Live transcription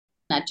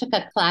I took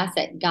a class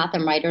at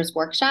Gotham Writers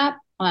Workshop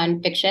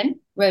on fiction,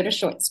 wrote a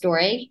short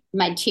story.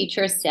 My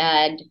teacher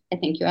said, I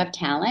think you have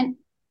talent.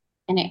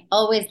 And I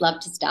always love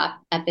to stop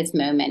at this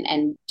moment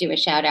and do a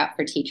shout out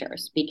for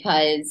teachers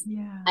because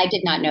Yeah. I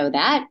did not know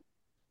that.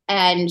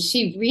 And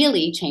she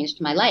really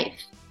changed my life.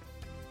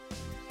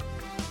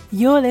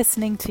 You're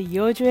listening to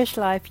Your Jewish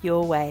Life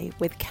Your Way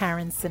with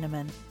Karen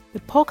Cinnamon, the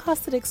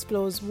podcast that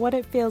explores what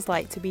it feels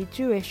like to be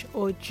Jewish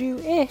or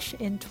Jewish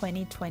in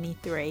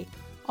 2023.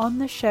 On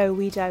the show,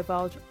 we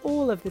divulge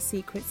all of the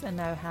secrets and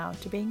know-how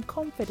to being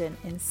confident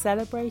in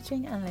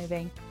celebrating and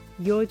living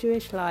your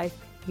Jewish life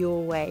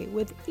your way,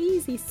 with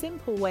easy,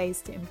 simple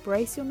ways to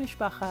embrace your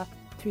mishpacha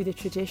through the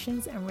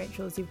traditions and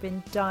rituals you've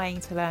been dying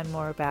to learn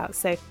more about.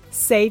 So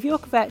save your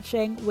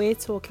kvetching. We're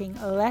talking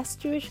less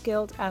Jewish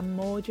guilt and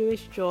more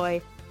Jewish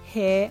joy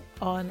here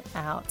on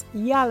out.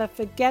 Yalla,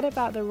 forget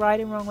about the right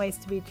and wrong ways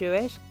to be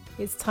Jewish.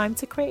 It's time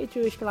to create a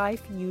Jewish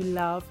life you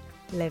love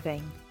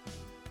living.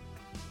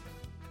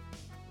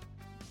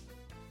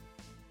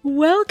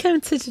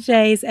 Welcome to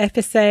today's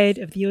episode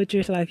of the Your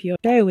Jewish Life Your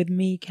Show with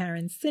me,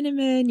 Karen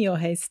Cinnamon, your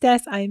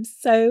hostess. I am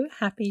so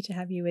happy to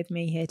have you with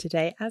me here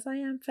today, as I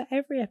am for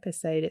every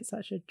episode. It's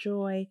such a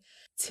joy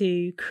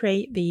to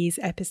create these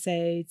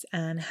episodes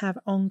and have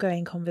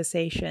ongoing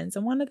conversations.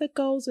 And one of the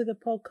goals of the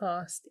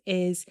podcast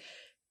is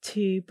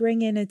to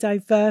bring in a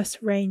diverse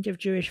range of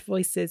Jewish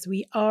voices.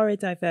 We are a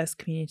diverse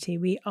community.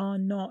 We are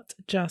not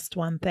just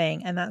one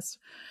thing. And that's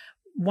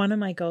one of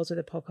my goals with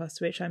the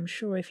podcast, which I'm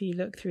sure if you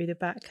look through the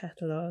back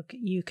catalogue,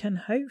 you can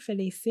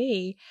hopefully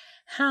see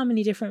how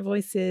many different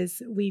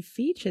voices we've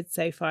featured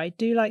so far. I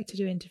do like to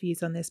do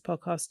interviews on this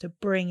podcast to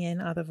bring in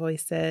other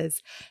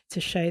voices, to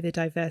show the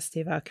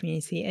diversity of our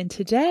community. And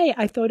today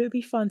I thought it would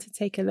be fun to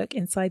take a look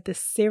inside the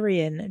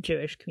Syrian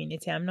Jewish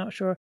community. I'm not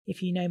sure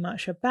if you know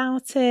much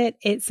about it.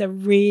 It's a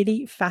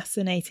really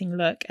fascinating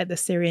look at the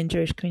Syrian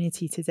Jewish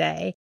community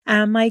today.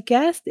 And my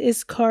guest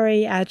is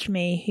Corie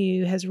Adjmi,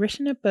 who has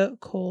written a book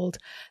called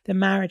The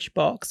Marriage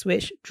Box,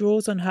 which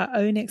draws on her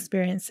own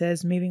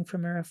experiences moving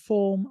from a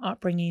Reform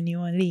upbringing in New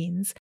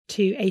Orleans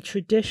to a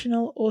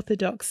traditional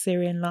Orthodox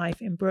Syrian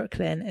life in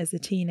Brooklyn as a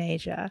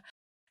teenager.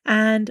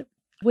 And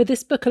with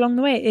this book along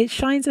the way, it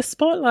shines a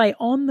spotlight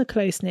on the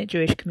close-knit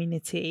Jewish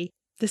community.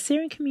 The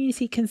Syrian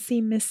community can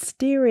seem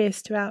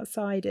mysterious to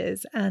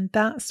outsiders, and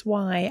that's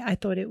why I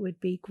thought it would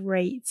be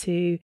great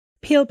to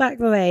peel back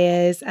the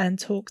layers and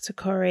talk to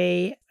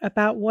Corie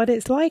about what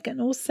it's like,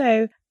 and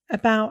also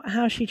about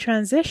how she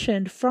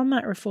transitioned from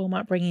that Reform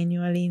upbringing in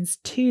New Orleans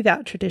to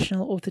that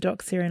traditional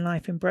Orthodox Syrian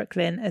life in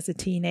Brooklyn as a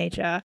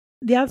teenager.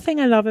 The other thing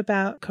I love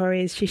about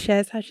Corie is she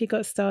shares how she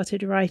got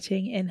started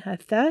writing in her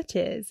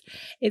 30s.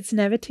 It's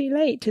never too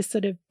late to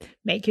sort of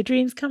make your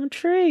dreams come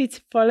true,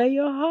 to follow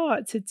your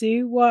heart, to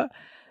do what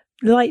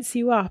lights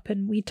you up.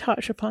 And we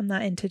touch upon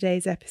that in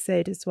today's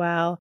episode as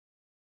well.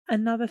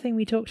 Another thing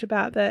we talked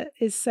about that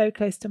is so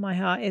close to my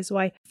heart is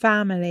why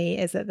family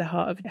is at the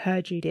heart of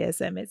her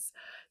Judaism. It's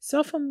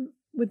so often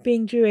with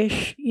being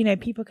Jewish,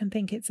 people can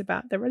think it's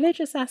about the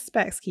religious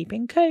aspects,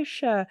 keeping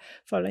kosher,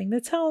 following the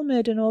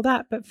Talmud and all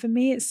that. But for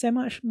me, it's so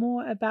much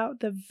more about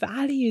the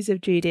values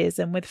of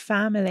Judaism, with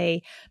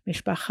family,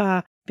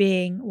 mishpacha,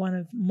 being one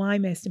of my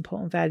most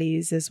important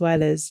values, as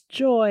well as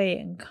joy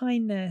and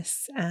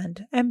kindness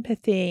and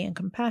empathy and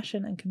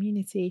compassion and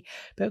community.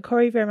 But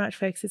Corie very much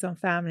focuses on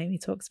family, and we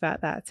talked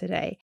about that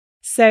today.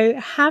 So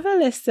have a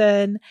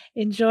listen,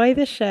 enjoy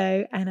the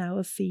show, and I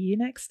will see you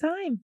next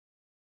time.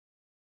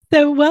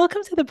 So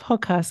welcome to the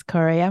podcast,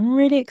 Corie. I'm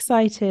really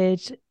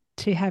excited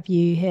to have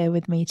you here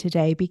with me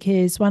today,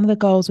 because one of the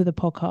goals of the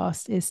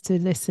podcast is to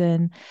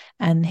listen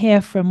and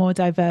hear from more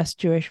diverse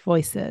Jewish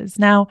voices.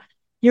 Now,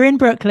 you're in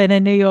Brooklyn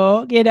in New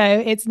York.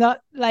 It's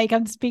not like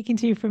I'm speaking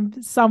to you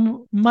from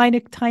some minor,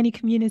 tiny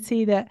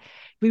community that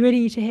we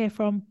really need to hear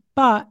from.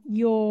 But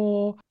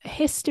your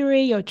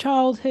history, your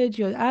childhood,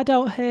 your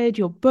adulthood,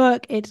 your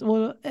book, it's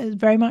all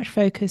very much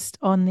focused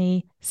on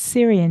the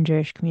Syrian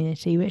Jewish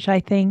community, which I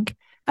think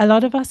a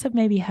lot of us have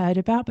maybe heard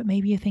about, but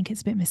maybe you think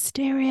it's a bit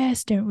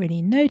mysterious, don't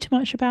really know too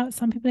much about.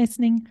 Some people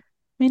listening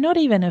may not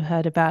even have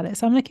heard about it.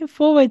 So I'm looking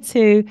forward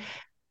to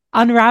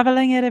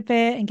unraveling it a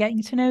bit and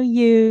getting to know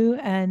you,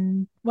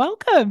 and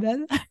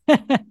welcome.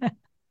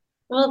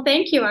 Well,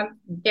 thank you. I'm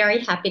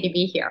very happy to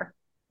be here.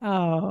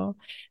 Oh,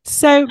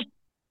 so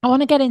I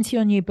want to get into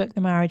your new book,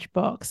 The Marriage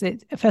Box.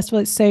 First of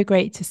all, it's so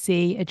great to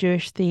see a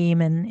Jewish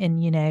theme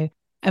in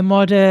a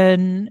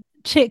modern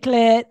chick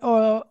lit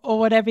or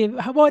whatever.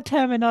 What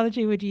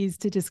terminology would you use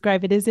to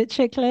describe it? Is it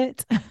chick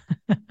lit?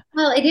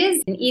 Well, it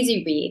is an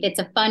easy read. It's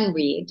a fun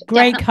read.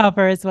 Great Definitely.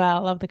 cover as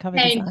well. Love the cover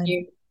Thank design.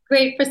 you.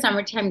 Great for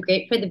summertime,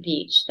 great for the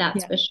beach,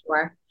 that's Yeah. for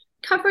sure.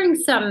 Covering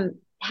some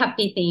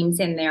hefty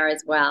themes in there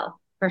as well,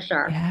 for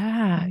sure.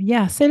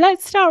 Yeah. So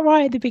let's start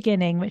right at the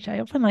beginning, which I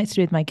often like to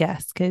do with my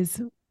guests,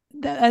 because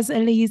as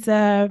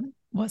Eliza,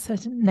 what's her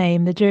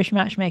name? The Jewish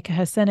matchmaker,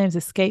 her surname's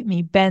escaped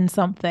me, Ben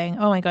something.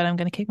 Oh my God, I'm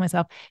going to kick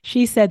myself.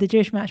 She said, the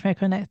Jewish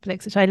matchmaker on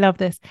Netflix, which I love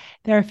this.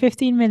 There are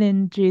 15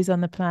 million Jews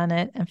on the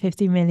planet and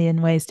 50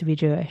 million ways to be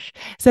Jewish.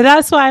 So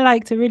that's why I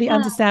like to really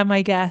understand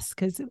my guests,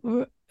 because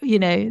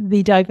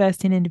the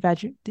diversity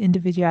and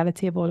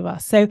individuality of all of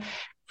us. So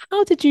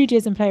how did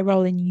Judaism play a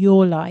role in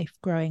your life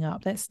growing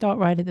up? Let's start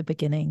right at the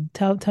beginning.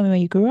 Tell me where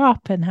you grew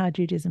up and how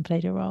Judaism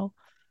played a role.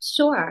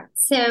 Sure.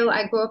 So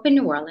I grew up in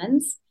New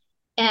Orleans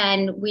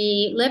and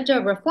we lived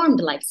a reformed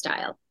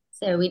lifestyle.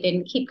 So we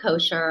didn't keep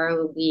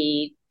kosher,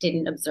 we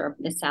didn't observe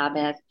the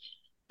Sabbath.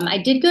 I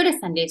did go to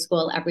Sunday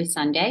school every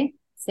Sunday.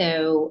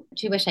 So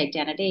Jewish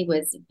identity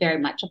was very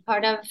much a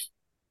part of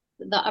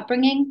the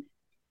upbringing.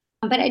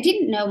 But I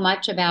didn't know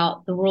much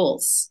about the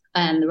rules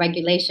and the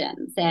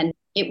regulations. And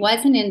it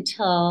wasn't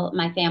until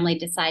my family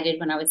decided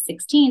when I was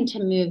 16 to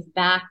move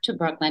back to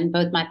Brooklyn.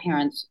 Both my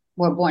parents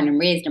were born and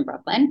raised in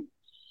Brooklyn.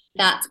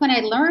 That's when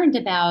I learned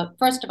about,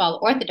 first of all,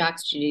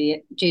 Orthodox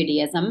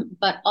Judaism,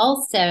 but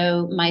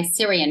also my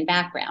Syrian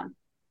background.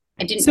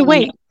 I didn't So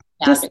really know wait,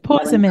 about just it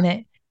pause a growing up.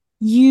 minute.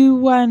 You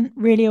weren't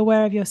really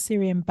aware of your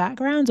Syrian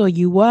background, or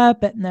you were,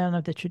 but none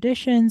of the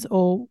traditions,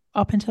 or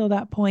up until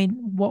that point,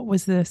 what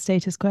was the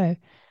status quo?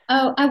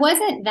 Oh, I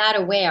wasn't that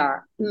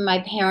aware. My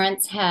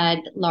parents had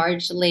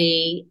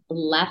largely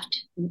left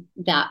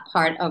that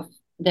part of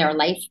their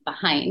life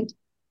behind.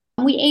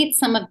 We ate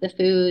some of the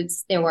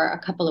foods. There were a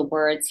couple of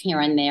words here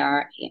and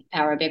there,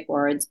 Arabic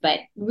words, but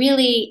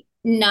really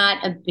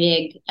not a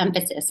big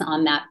emphasis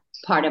on that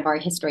part of our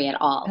history at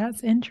all.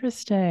 That's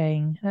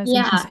interesting. That's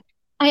Yeah. interesting.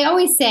 I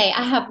always say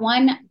I have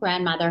one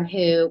grandmother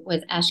who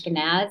was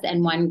Ashkenaz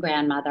and one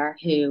grandmother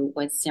who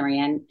was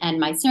Syrian. And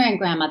my Syrian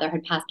grandmother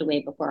had passed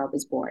away before I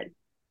was born.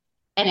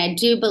 And I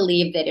do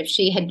believe that if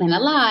she had been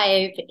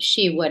alive,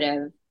 she would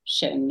have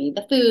shown me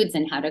the foods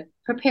and how to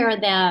prepare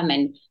them.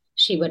 And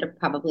she would have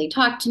probably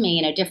talked to me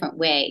in a different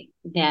way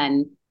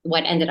than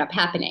what ended up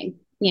happening,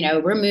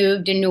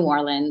 removed in New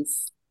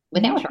Orleans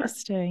without her.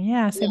 Interesting.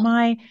 Yeah. So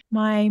Yeah.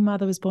 my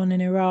mother was born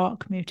in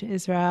Iraq, moved to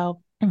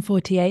Israel in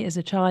 48 as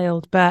a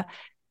child, but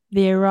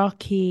the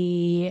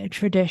Iraqi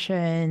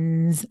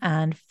traditions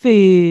and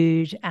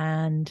food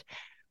and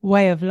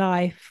way of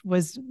life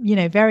was,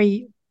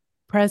 very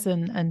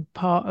present and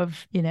part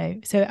of,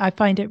 so I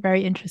find it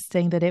very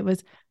interesting that it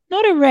was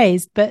not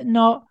erased, but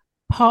not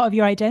part of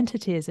your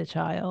identity as a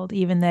child,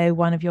 even though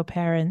one of your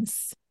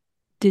parents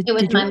It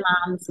was did my you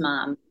mom's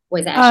mom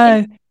was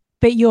Ashkenaz. oh,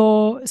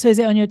 but so is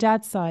it on your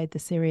dad's side, the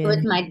It was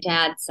Syrian? my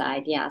dad's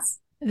side, yes.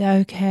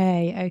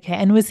 Okay, okay.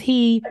 And was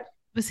he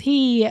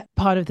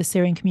part of the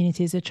Syrian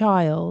community as a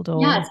child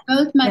Yes, or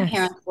both my yes?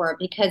 parents were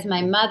because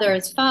my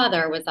mother's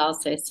father was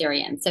also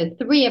Syrian. So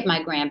three of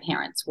my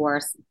grandparents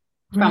were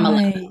from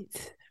 11.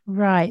 Right.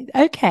 Right.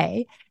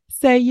 Okay.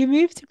 So you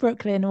moved to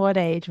Brooklyn. What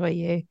age were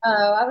you?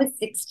 Oh, I was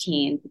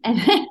 16.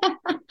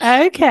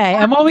 Okay.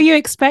 And what were you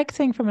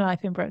expecting from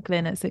life in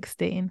Brooklyn at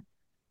 16?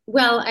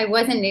 Well, I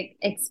wasn't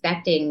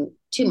expecting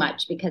too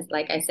much because,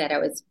 like I said, I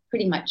was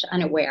pretty much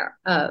unaware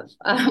of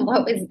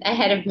what was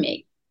ahead of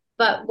me.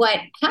 But what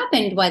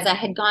happened was I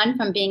had gone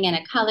from being in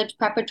a college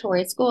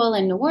preparatory school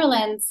in New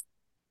Orleans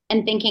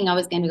and thinking I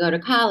was going to go to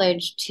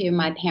college to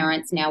my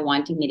parents now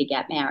wanting me to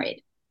get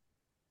married.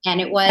 And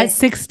it At was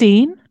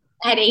 16?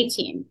 at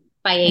 18,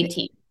 by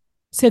 18.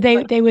 So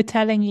they were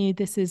telling you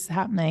this is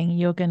happening,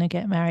 you're going to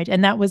get married.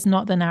 And that was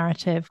not the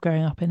narrative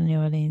growing up in New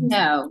Orleans.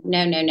 No,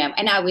 no, no, no.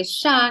 And I was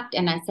shocked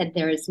and I said,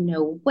 there is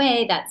no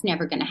way that's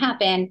never going to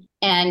happen.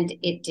 And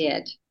it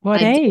did.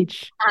 What I did.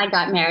 age? I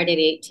got married at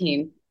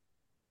 18.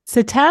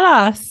 So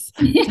tell us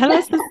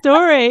the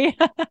story.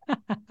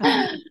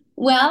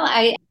 Well,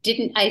 I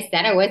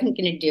said I wasn't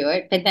going to do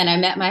it, but then I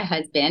met my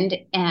husband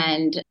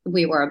and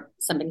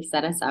somebody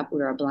set us up. We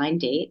were a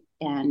blind date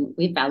and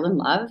we fell in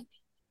love.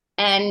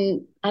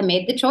 And I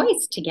made the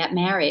choice to get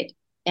married.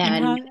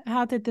 And And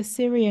how did the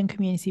Syrian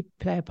community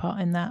play a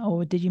part in that,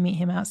 or did you meet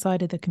him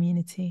outside of the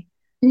community?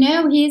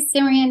 no, he's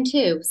Syrian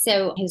too.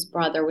 So his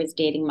brother was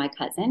dating my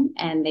cousin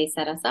and they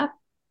set us up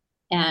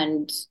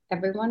and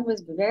everyone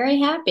was very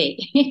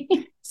happy.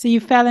 So you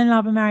fell in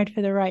love and married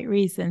for the right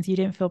reasons. You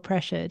didn't feel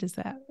pressured. Is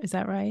that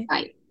right?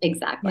 Right, Yeah.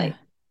 exactly.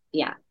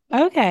 Yeah.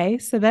 Okay.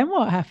 So then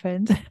what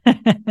happened? And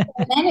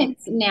then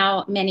it's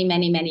now many,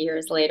 many, many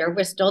years later.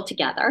 We're still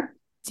together.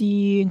 Do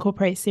you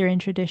incorporate Syrian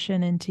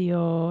tradition into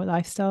your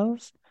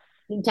lifestyles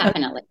of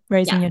Definitely.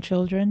 raising Yes. your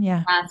children?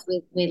 Yeah. Yes,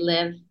 we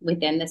live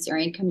within the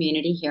Syrian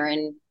community here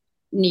in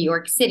New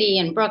York City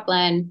and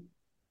Brooklyn.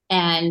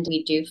 And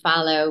we do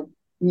follow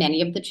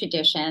many of the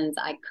traditions.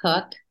 I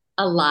cook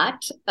a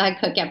lot. I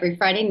cook every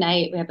Friday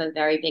night. We have a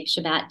very big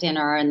Shabbat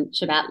dinner and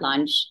Shabbat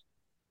lunch.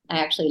 I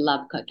actually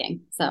love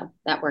cooking. So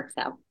that works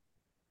out.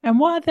 And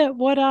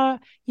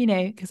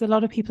because a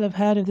lot of people have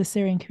heard of the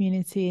Syrian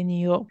community in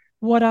New York.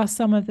 What are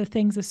some of the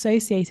things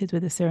associated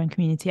with the Syrian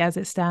community as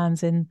it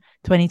stands in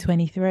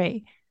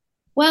 2023?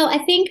 Well, I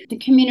think the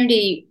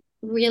community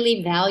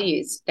really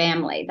values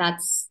family.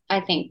 That's,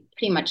 I think,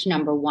 pretty much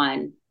number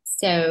one.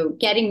 So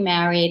getting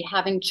married,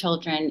 having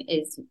children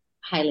is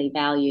highly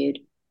valued.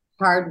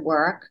 Hard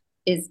work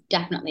is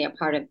definitely a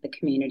part of the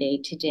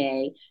community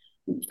today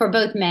for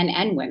both men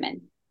and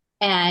women.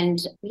 And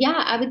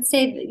yeah, I would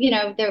say,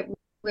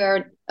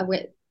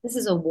 this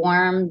is a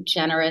warm,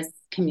 generous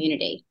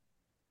community.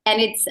 And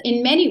it's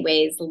in many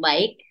ways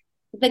like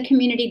the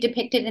community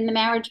depicted in the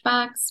marriage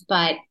box,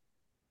 but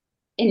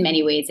in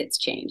many ways it's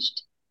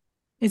changed.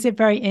 Is it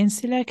very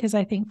insular? Because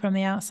I think from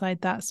the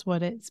outside, that's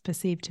what it's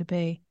perceived to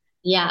be.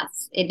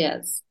 Yes, it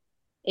is.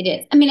 It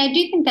is. I mean, I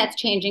do think that's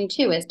changing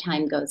too as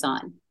time goes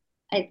on.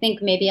 I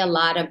think maybe a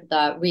lot of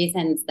the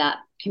reasons that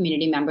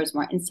community members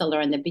were insular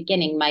in the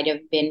beginning might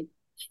have been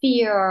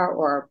fear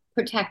or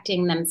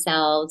protecting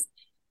themselves.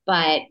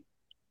 But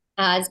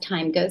as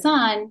time goes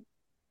on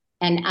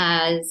and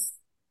as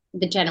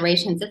the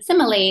generations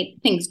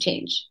assimilate, things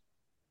change.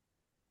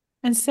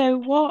 And so,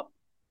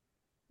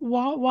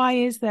 why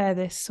is there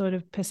this sort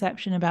of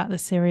perception about the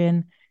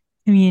Syrian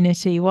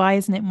community? Why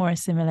isn't it more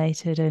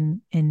assimilated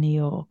in New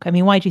York? I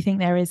mean, why do you think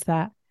there is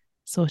that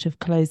sort of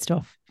closed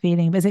off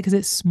feeling? Is it because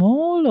it's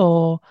small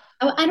or?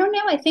 Oh, I don't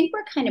know. I think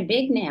we're kind of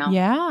big now.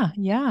 Yeah,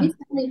 yeah.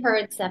 Recently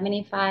heard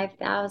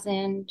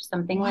 75,000,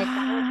 something like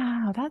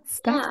that. Wow,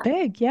 that's Yeah.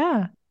 big.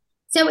 Yeah,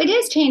 So it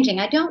is changing.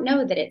 I don't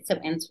know that it's so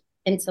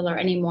insular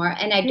anymore.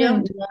 And I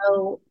don't good.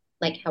 know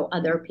like how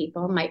other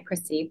people might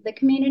perceive the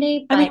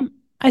community, I but mean,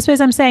 I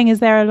suppose I'm saying, is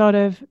there a lot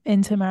of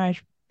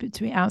intermarriage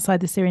between outside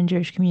the Syrian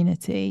Jewish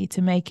community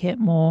to make it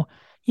more,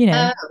 you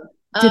know,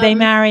 oh, do they um,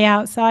 marry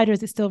outside or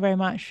is it still very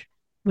much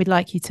we'd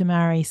like you to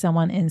marry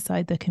someone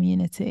inside the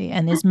community?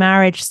 And I is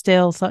marriage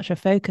still such a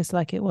focus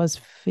like it was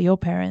for your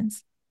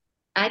parents?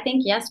 I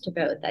think yes to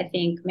both. I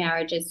think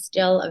marriage is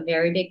still a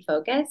very big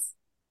focus.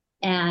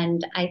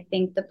 And I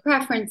think the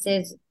preference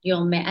is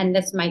and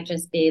this might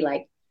just be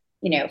like,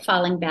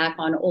 falling back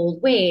on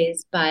old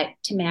ways, but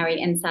to marry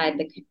inside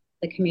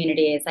the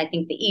community is, I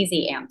think, the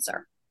easy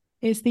answer.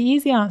 It's the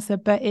easy answer,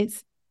 but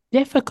it's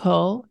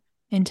difficult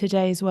in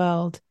today's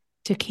world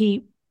to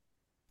keep,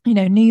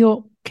 New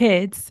York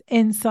kids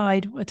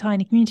inside a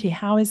tiny community.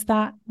 How is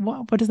that?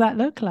 What does that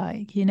look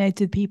like?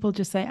 Do people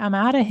just say, I'm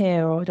out of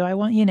here? Or do I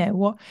want,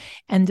 what?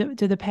 And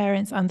do the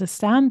parents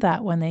understand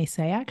that when they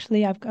say,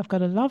 actually, I've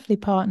got a lovely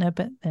partner,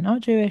 but they're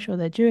not Jewish, or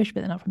they're Jewish,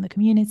 but they're not from the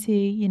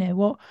community?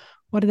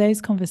 What are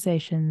those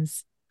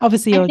conversations?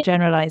 Obviously, I you're think,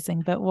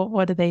 generalizing, but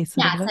what do they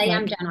sort of yes, look I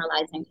am like?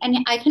 generalizing. And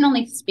I can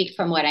only speak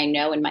from what I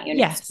know in my own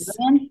Yes.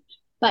 experience.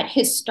 But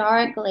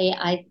historically,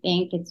 I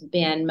think it's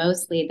been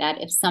mostly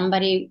that if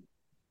somebody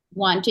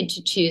wanted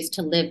to choose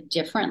to live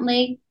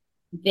differently,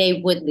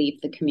 they would leave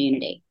the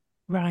community.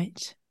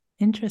 Right.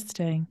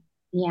 Interesting.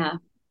 Yeah.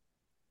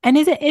 And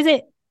is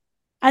it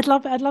I'd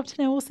love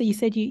to know also, you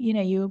said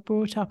you were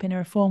brought up in a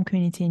reform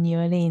community in New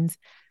Orleans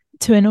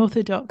to an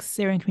Orthodox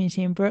Syrian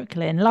community in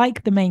Brooklyn,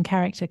 like the main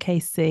character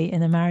Casey in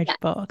the marriage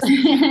box.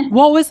 Yeah.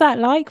 What was that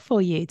like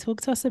for you?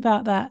 Talk to us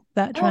about that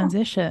Oh,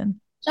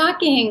 transition.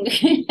 shocking.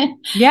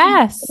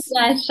 Yes.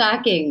 Yeah,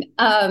 shocking.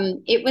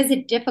 It was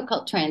a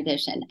difficult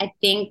transition, I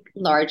think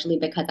largely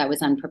because I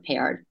was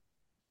unprepared,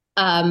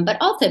 but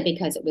also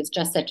because it was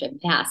just such a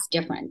vast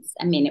difference.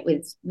 I mean, it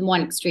was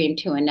one extreme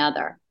to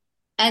another.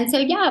 And so,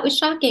 yeah, it was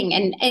shocking.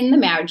 And in the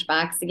marriage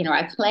box,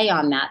 I play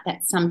on that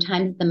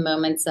sometimes the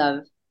moments of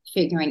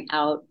figuring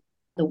out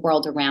the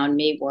world around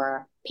me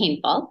were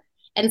painful,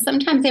 and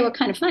sometimes they were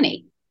kind of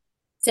funny.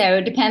 So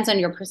it depends on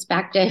your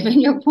perspective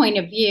and your point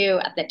of view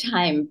at the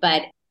time.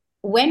 But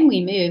when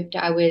we moved,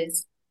 I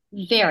was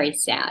very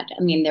sad.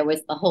 I mean, there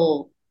was the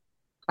whole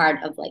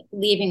part of like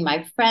leaving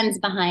my friends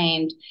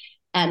behind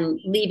and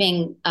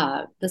leaving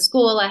the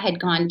school I had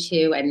gone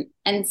to,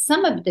 and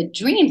some of the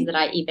dreams that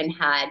I even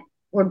had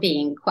were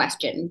being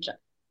questioned.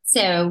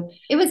 So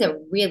it was a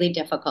really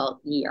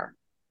difficult year,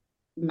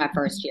 my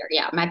first year.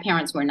 Yeah, my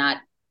parents were not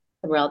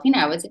thrilled.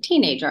 I was a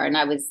teenager and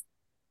I was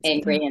Still.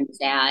 angry and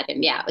sad.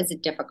 And yeah, it was a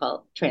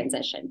difficult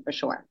transition for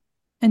sure.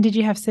 And did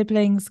you have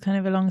siblings kind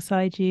of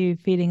alongside you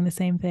feeling the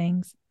same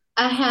things?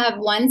 I have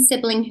one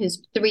sibling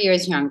who's 3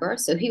 years younger.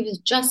 So he was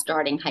just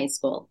starting high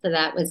school. So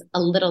that was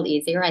a little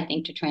easier, I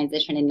think, to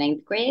transition in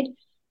ninth grade.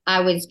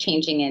 I was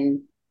changing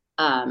in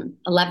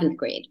 11th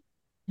grade,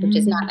 which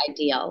is not Mm,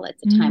 ideal.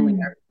 It's a time when mm.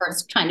 you're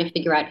first trying to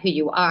figure out who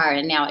you are.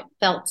 And now it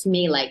felt to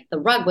me like the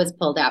rug was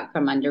pulled out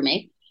from under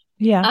me.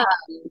 Yeah. Um,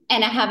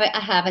 and I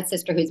have a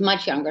sister who's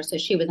much younger, so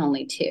she was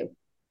only 2.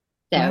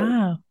 So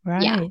Wow.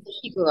 yeah, Right.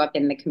 she grew up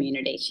in the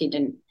community. She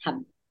didn't have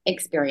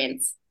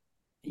experience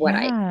what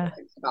I Yeah.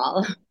 experienced at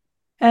all.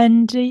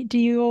 And did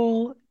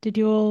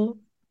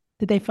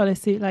they follow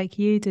suit like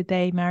you? Did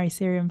they marry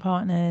Syrian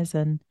partners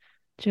and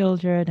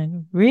children?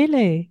 And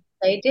really?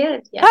 They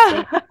did.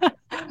 Yes, they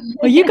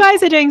Well, you did.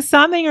 guys are doing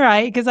something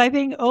right because I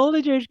think all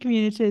the Jewish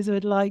communities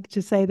would like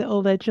to say that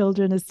all their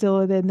children are still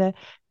within the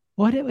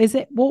what is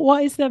it?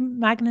 What is the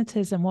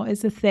magnetism? What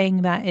is the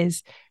thing that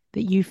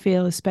you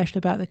feel is special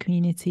about the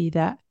community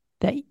that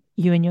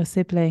you and your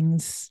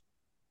siblings,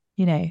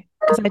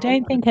 because I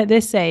don't think at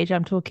this age,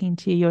 I'm talking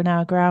to you, you're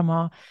now a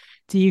grandma,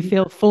 do you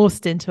feel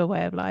forced into a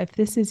way of life?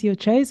 This is your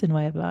chosen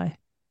way of life.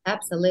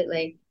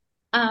 Absolutely.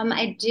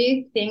 I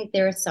do think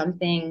there is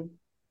something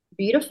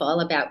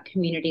beautiful about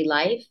community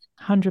life,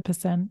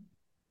 100%.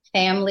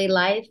 family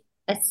life,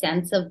 a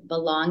sense of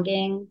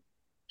belonging.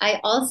 I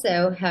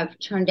also have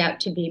turned out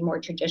to be more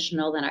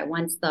traditional than I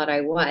once thought I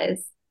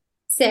was.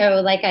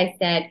 So, like I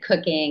said,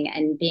 cooking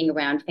and being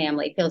around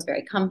family feels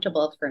very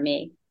comfortable for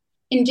me.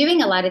 in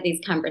doing a lot of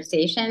these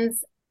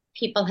conversations,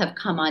 people have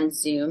come on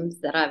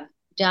Zooms that I've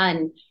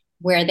done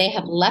where they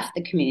have left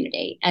the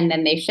community and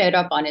then they showed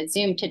up on a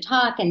Zoom to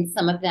talk. And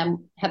some of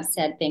them have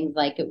said things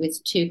like, it was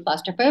too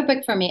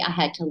claustrophobic for me, I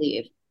had to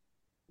leave.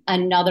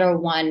 Another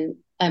one,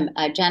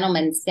 a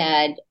gentleman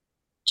said,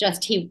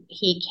 just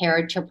he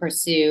cared to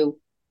pursue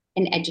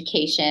an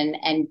education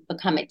and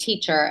become a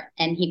teacher,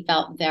 and he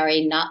felt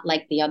very not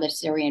like the other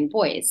Syrian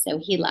boys, so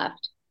he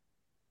left.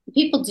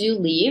 People do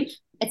leave.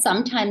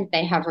 Sometimes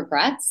they have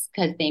regrets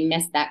because they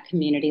miss that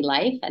community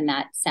life and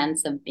that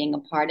sense of being a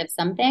part of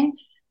something.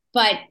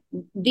 But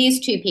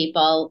these two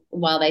people,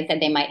 while they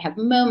said they might have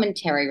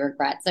momentary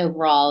regrets,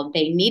 overall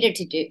they needed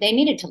to leave.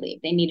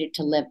 They needed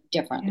to live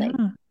differently.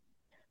 Yeah.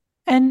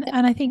 And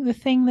I think the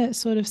thing that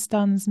sort of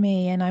stuns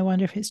me, and I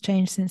wonder if it's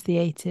changed since the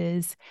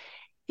 80s,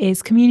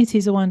 is community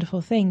is a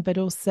wonderful thing, but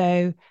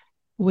also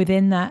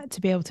within that to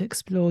be able to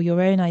explore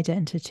your own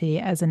identity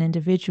as an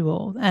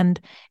individual.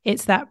 And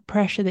it's that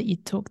pressure that you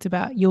talked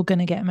about. You're going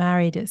to get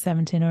married at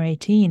 17 or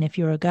 18 if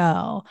you're a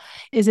girl.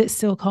 Is it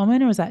still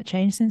common, or has that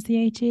changed since the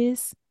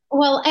 80s?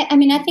 Well, I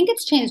mean, I think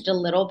it's changed a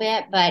little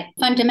bit, but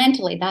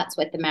fundamentally, that's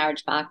what the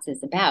marriage box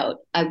is about.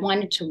 I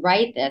wanted to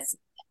write this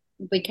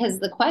because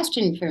the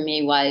question for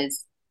me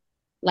was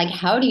like,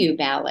 how do you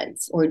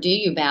balance, or do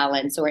you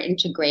balance or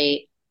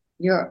integrate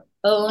your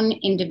own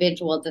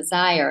individual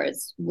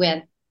desires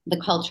with the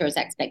culture's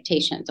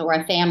expectations or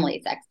a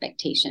family's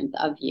expectations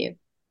of you?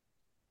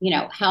 You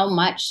know, how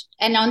much,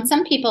 and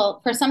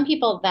for some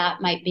people,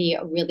 that might be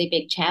a really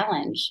big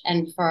challenge.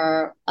 And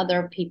for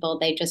other people,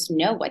 they just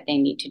know what they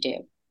need to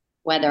do,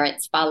 whether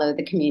it's follow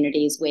the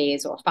community's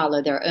ways or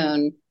follow their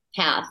own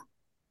path.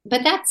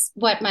 But that's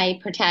what my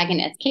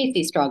protagonist,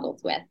 Casey,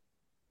 struggles with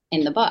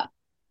in the book.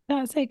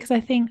 That's it, because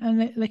I think I'm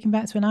looking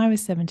back to when I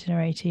was 17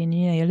 or 18,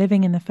 you're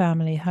living in the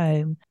family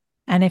home.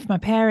 And if my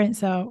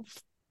parents are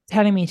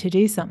telling me to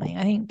do something,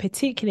 I think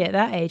particularly at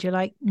that age, you're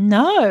like,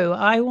 no,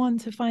 I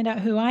want to find out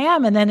who I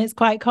am. And then it's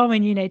quite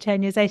common,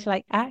 10 years later,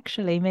 like,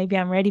 actually, maybe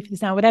I'm ready for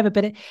this now, whatever.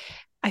 But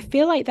I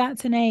feel like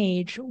that's an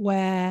age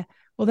where,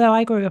 although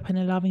I grew up in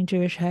a loving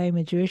Jewish home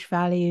with Jewish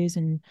values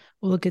and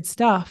all the good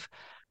stuff,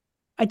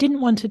 I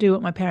didn't want to do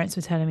what my parents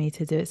were telling me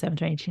to do at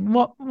 17 or 18.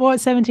 What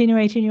 17 or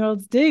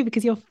 18-year-olds do,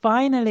 because you're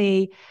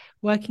finally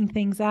working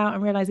things out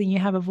and realizing you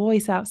have a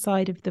voice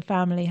outside of the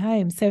family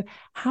home. So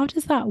how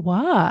does that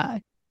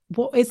work?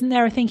 Isn't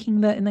there a thinking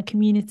that in the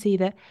community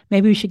that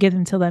maybe we should give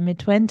them till their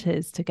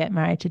mid-20s to get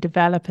married, to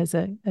develop as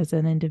an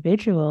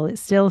individual?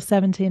 It's still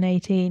 17,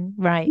 18,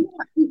 right?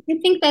 I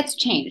think that's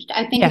changed.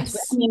 I Yes.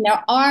 mean,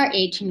 there are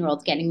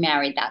 18-year-olds getting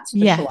married, that's for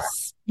sure.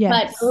 Yes.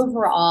 But Yes.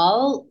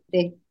 overall,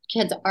 the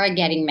kids are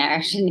getting married.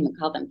 I shouldn't even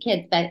call them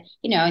kids, but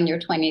in your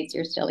 20s,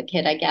 you're still a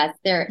kid, I guess.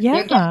 They're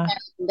getting Yeah. married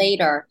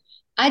later.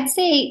 I'd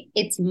say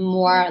it's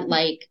more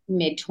like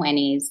mid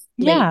 20s,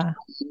 late Yeah.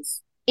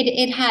 20s.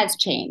 It has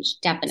changed, So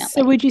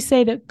definitely. would you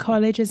say that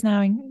college is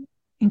now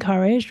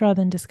encouraged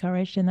rather than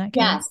discouraged in that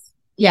case? Yes,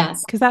 Yeah,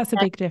 yes. because that's a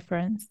That, big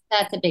difference.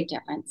 that's a big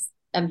difference,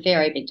 a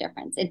very big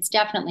difference. It's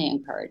definitely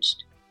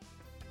encouraged.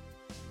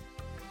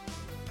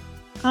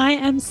 I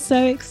am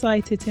so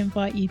excited to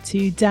invite you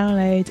to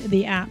download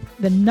the app,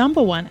 the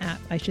number one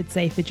app, I should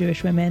say, for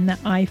Jewish women that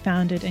I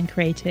founded and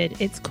created.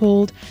 It's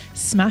called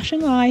Smashing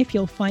Life.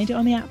 You'll find it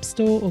on the App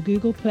Store or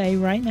Google Play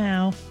right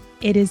now.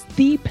 It is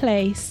the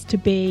place to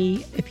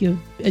be if you're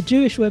a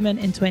Jewish woman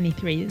in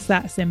 23. It's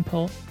that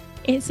simple.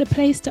 It's a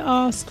place to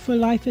ask for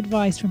life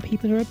advice from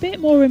people who are a bit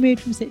more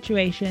removed from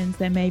situations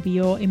than maybe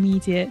your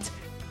immediate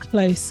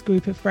close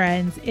group of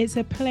friends. It's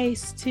a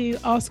place to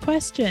ask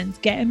questions,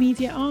 get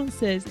immediate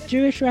answers,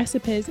 Jewish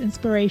recipes,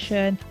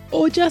 inspiration,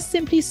 or just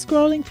simply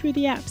scrolling through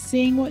the app,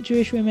 seeing what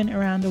Jewish women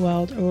around the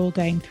world are all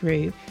going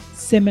through,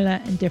 similar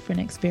and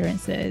different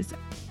experiences.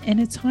 In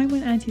a time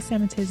when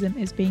anti-Semitism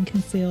is being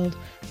concealed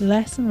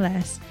less and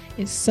less,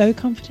 it's so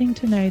comforting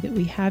to know that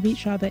we have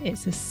each other.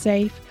 It's a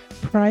safe,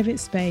 private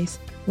space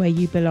where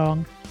you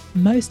belong.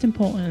 Most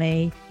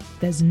importantly,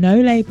 there's no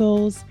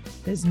labels,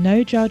 there's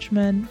no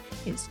judgment.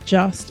 It's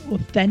just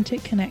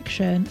authentic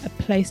connection, a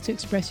place to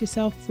express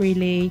yourself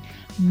freely,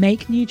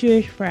 make new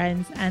Jewish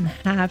friends, and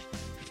have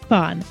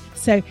fun.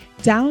 So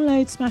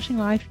download Smashing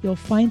Life. You'll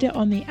find it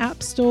on the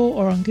App Store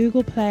or on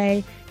Google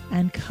Play,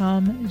 and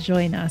come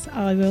join us.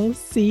 I will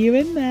see you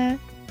in there.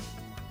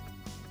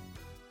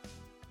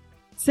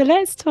 So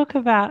let's talk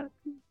about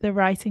the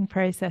writing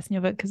process in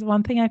your book, because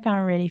one thing I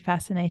found really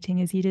fascinating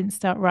is you didn't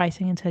start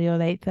writing until your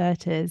late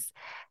 30s.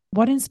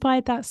 What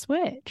inspired that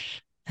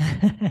switch?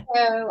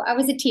 So I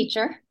was a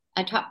teacher.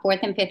 I taught fourth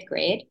and fifth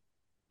grade,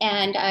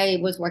 and I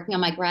was working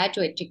on my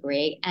graduate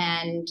degree.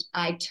 And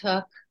I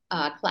took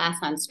a class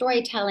on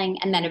storytelling,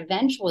 and then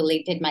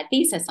eventually did my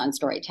thesis on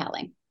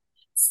storytelling.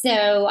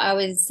 So I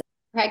was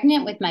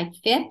pregnant with my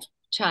fifth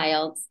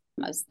child.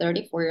 I was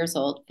 34 years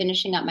old,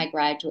 finishing up my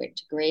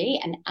graduate degree.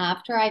 And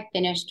after I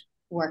finished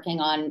working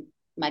on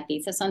my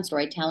thesis on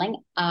storytelling,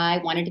 I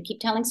wanted to keep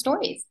telling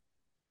stories.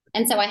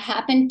 And so I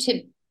happened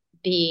to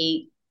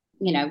be,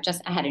 I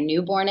had a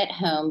newborn at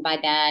home by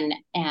then,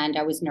 and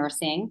I was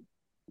nursing.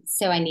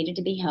 so I needed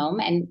to be home,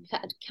 and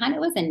kind of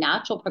was a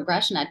natural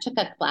progression. I took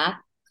a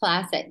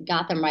class at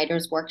Gotham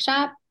Writers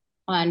Workshop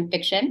on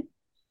fiction,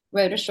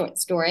 wrote a short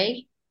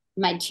story.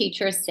 My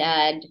teacher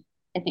said,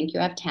 I think you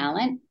have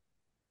talent.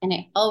 And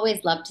I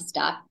always love to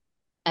stop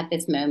at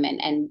this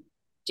moment and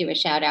do a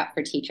shout out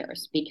for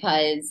teachers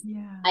because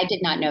Yeah. I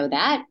did not know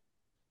that.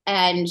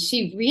 And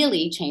she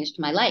really changed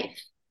my life.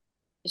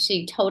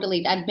 She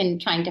totally, I've been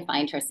trying to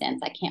find her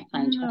since. I can't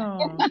find her.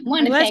 Oh, I want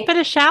well, to let's thank, put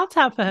a shout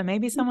out for her.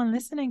 Maybe someone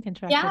listening can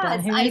track her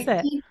down. yes, Who is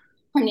it?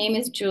 her name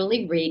is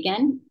Julie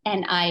Regan.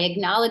 And I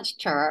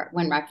acknowledged her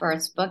when my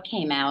first book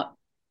came out.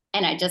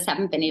 And I just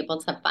haven't been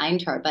able to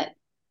find her. But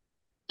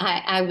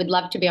I would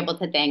love to be able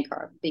to thank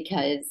her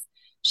because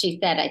she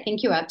said, I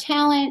think you have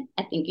talent.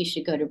 I think you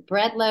should go to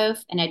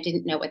Breadloaf. And I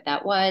didn't know what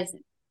that was.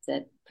 It's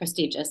a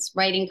prestigious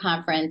writing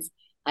conference.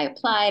 I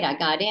applied, I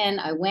got in,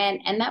 I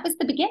went, and that was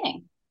the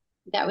beginning.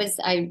 I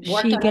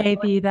worked She on a gave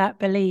short. you that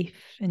belief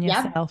in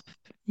Yep, yourself.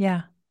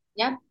 Yeah.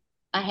 yep.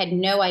 I had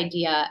no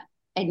idea.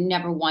 I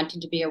never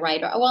wanted to be a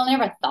writer. Well, I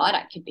never thought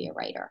I could be a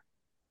writer.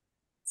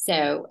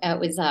 So it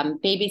was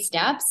baby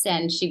steps,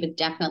 and she was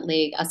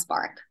definitely a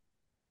spark.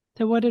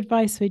 So what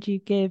advice would you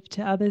give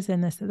to others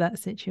in that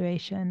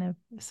situation of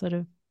sort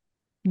of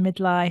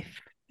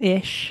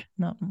midlife-ish,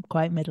 not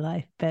quite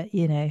midlife, but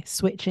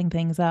switching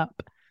things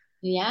up?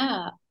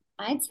 Yeah,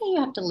 I'd say you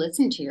have to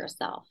listen to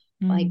yourself,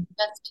 like Mm.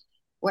 just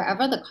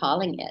wherever the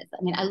calling is.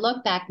 I mean, I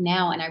look back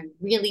now and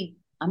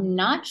I'm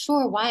not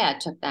sure why I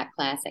took that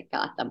class at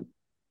Gotham.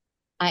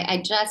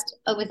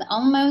 It was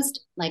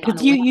almost like on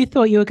Because a you whim. you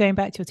thought you were going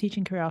back to your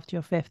teaching career after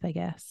your fifth, I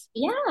guess.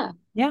 Yeah,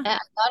 Yeah. I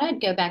thought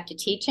I'd go back to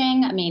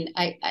teaching. I mean,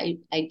 I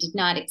did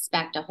not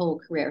expect a whole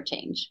career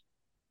change.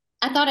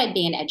 I thought I'd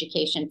be in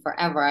education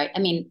forever. I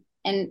mean,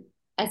 and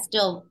I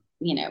still,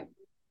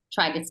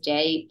 try to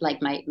stay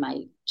like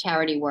my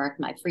charity work,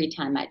 my free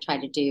time. I try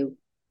to do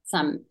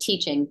some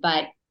teaching,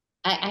 but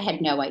I had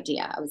no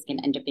idea I was going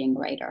to end up being a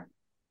writer.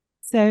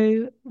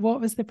 So what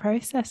was the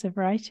process of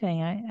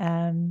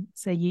writing?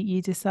 So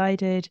you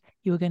decided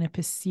you were going to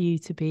pursue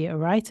to be a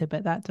writer,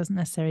 but that doesn't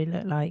necessarily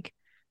look like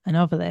a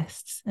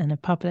novelist and a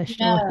published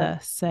No, author.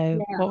 So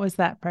what no. was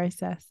that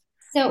process?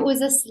 So it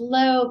was a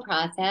slow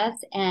process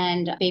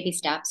and baby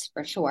steps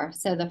for sure.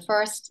 So the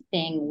first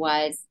thing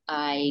was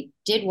I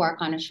did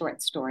work on a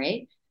short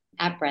story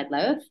at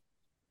Breadloaf,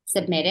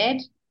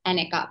 submitted, and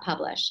it got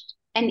published.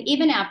 And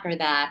even after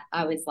that,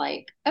 I was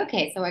like,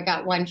 okay, so I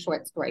got one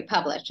short story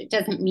published. It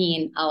doesn't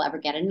mean I'll ever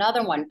get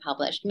another one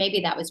published. Maybe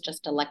that was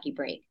just a lucky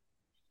break.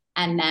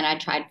 And then I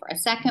tried for a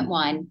second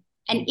one.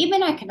 And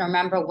even I can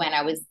remember when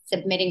I was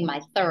submitting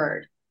my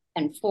third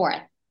and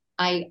fourth,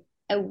 I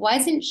I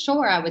wasn't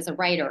sure I was a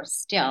writer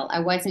still. I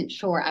wasn't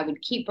sure I would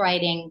keep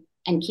writing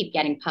and keep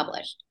getting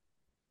published.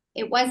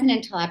 It wasn't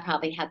until I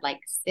probably had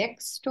like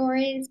six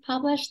stories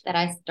published that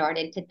I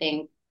started to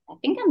think, I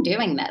think I'm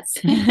doing this.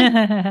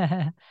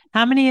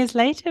 How many years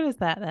later was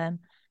that then?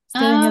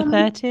 Still in your um,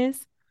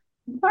 30s?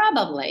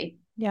 Probably,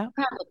 Yeah.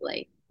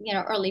 probably,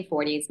 early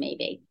 40s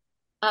maybe.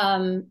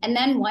 And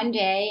then one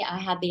day I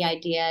had the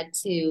idea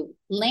to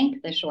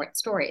link the short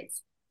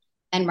stories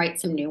and write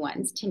some new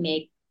ones to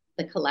make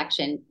the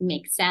collection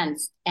make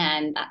sense.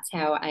 And that's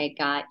how I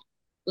got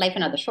Life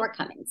and Other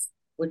Shortcomings,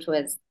 which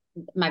was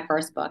my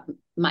first book,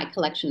 my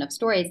collection of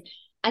stories.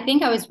 I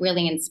think I was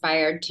really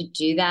inspired to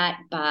do that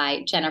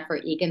by Jennifer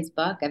Egan's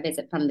book, A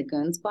Visit from the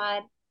Goon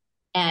Squad,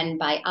 and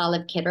by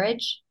Olive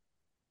Kitteridge,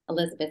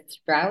 Elizabeth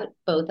Strout.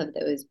 Both of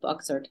those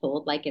books are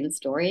told like in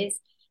stories.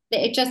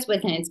 It just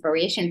was an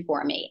inspiration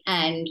for me.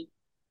 And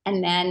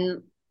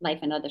then Life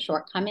and Other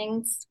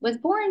Shortcomings was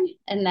born.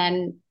 And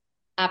then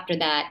after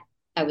that,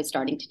 I was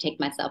starting to take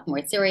myself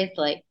more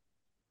seriously.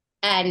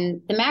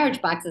 And The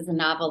Marriage Box is a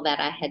novel that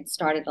I had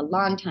started a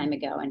long time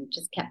ago and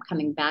just kept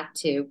coming back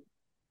to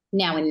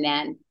now and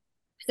then.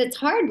 Because it's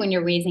hard when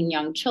you're raising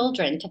young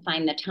children to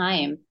find the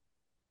time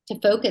to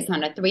focus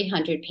on a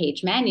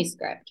 300-page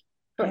manuscript.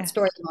 Short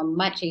stories Yes. were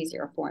much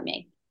easier for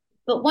me.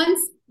 But once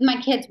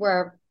my kids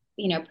were,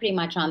 pretty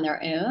much on their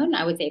own,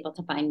 I was able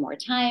to find more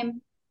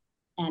time.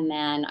 And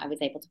then I was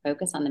able to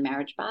focus on The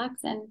Marriage Box.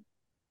 And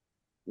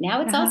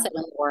now So it's also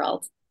in the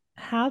world.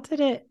 how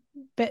did it,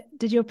 but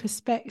did your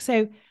perspective,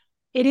 so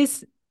it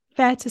is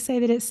fair to say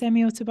that it's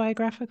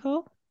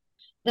semi-autobiographical?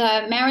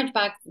 The Marriage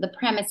Box, the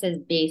premise is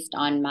based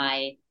on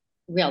my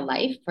real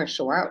life for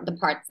sure. The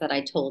parts that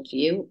I told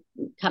you,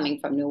 coming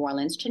from New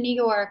Orleans to New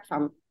York,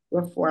 from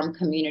Reform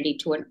community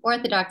to an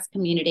Orthodox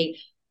community,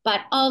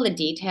 but all the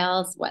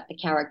details, what the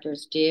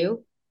characters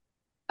do,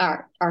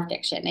 are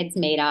fiction. It's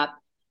made up.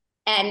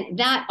 And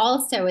that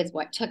also is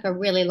what took a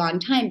really long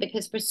time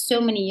because for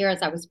so many years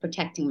I was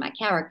protecting my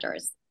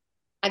characters.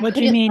 I What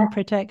do you couldn't mean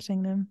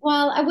protecting them?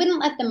 Well, I wouldn't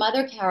let the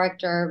mother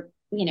character,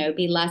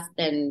 be less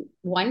than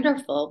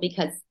wonderful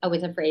because I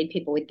was afraid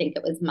people would think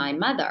it was my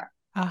mother.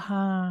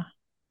 Aha.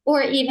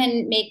 Or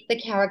even make the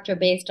character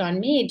based on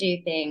me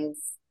do things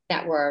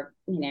that were,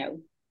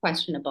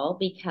 questionable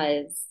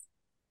because,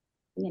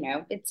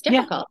 it's Yeah.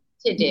 difficult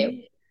to do.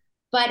 Yeah.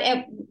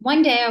 But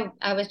one day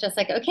I was just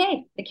like,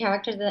 okay, the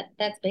character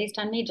that's based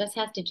on me just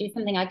has to do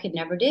something I could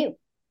never do.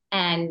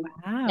 And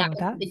that Wow, was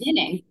the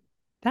beginning.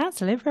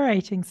 that's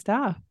liberating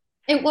stuff.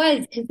 It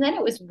was because then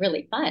it was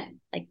really fun.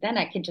 Like then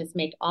I could just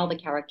make all the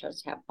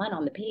characters have fun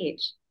on the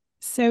page.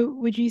 So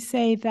would you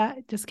say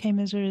that just came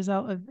as a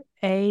result of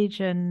age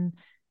and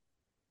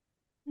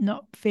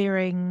not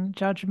fearing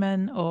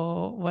judgment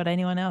or what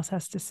anyone else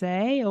has to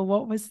say, or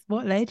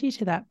what led you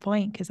to that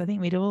point? Because I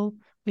think we'd all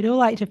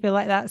like to feel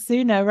like that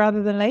sooner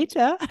rather than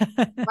later.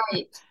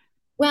 Right.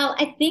 Well,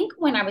 I think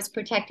when I was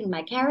protecting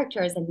my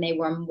characters and they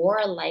were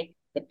more like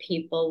the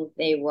people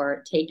they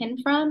were taken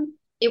from,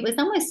 it was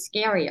almost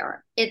scarier.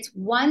 It's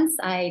once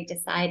I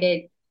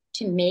decided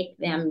to make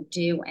them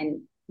do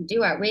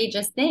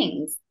outrageous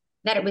things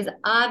that it was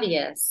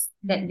obvious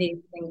that these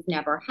Mm, things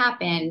never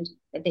happened,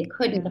 that they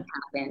couldn't yeah. have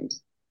happened,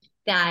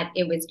 that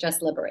it was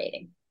just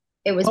liberating.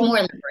 It was What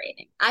more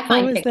liberating. I what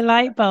find was the fiction.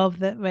 light bulb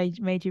that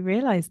made you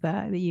realize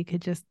that you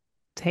could just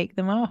take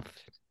them off,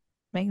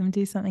 make them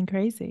do something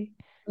crazy?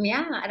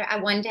 Yeah,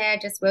 one day I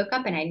just woke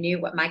up and I knew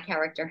what my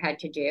character had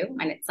to do,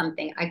 and it's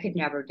something I could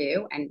never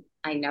do, and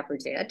I never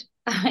did.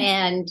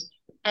 And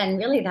and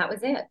really that was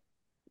it.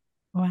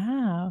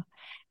 Wow.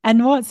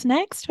 And what's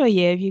next for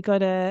you? Have you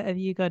got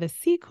a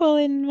sequel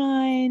in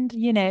mind?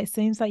 It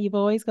seems like you've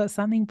always got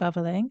something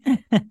bubbling.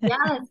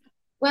 Yes.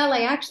 Well,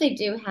 I actually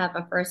do have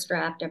a first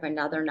draft of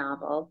another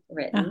novel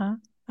written, Uh-huh.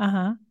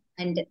 Uh-huh.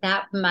 and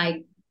that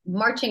my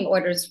marching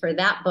orders for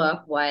that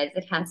book was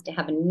it has to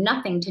have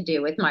nothing to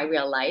do with my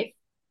real life.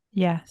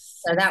 Yes.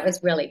 So that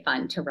was really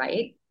fun to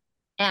write.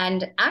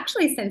 And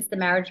actually, since the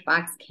marriage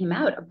box came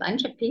out, a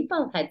bunch of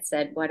people had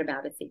said, "What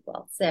about a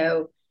sequel?"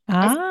 So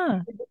at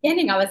Ah. the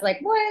beginning, I was like,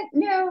 "What?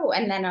 No!"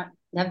 And then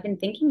I've been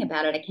thinking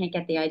about it. I can't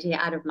get the idea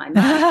out of my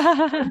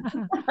mind.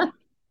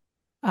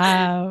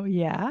 Oh, So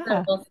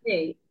yeah. we'll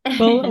see.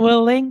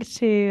 We'll link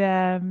to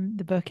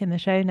the book in the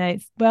show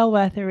notes. Well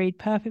worth a read,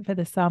 perfect for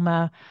the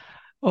summer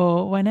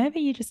or whenever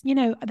you just,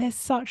 there's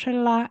such a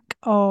lack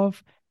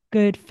of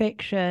good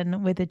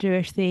fiction with a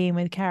Jewish theme,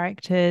 with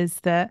characters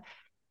that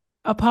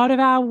are part of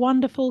our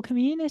wonderful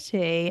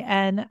community,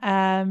 and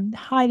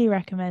highly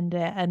recommend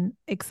it and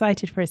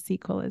excited for a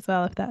sequel as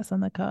well if that's on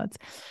the cards.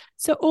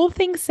 So all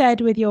things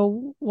said, with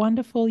your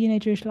wonderful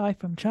Jewish life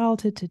from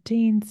childhood to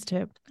teens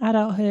to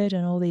adulthood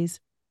and all these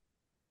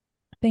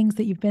things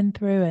that you've been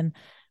through and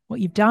what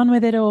you've done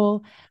with it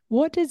all,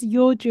 what does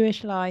your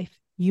Jewish life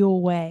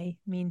your way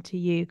mean to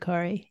you,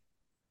 Corie?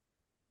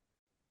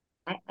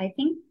 I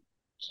think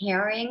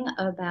caring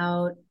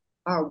about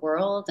our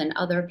world and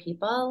other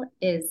people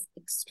is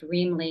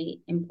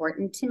extremely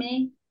important to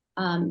me.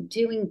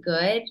 Doing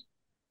good,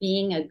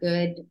 being a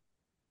good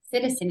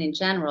citizen in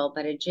general,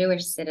 but a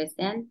Jewish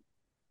citizen,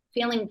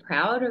 feeling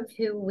proud of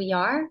who we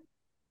are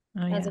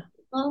Oh as a yeah.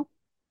 people,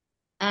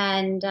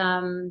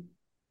 and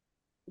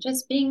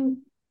just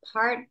being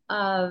part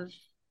of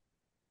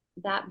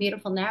that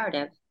beautiful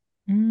narrative.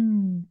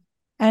 Mm.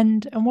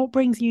 And what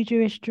brings you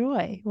Jewish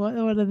joy? What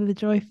are the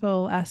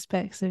joyful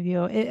aspects of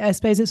I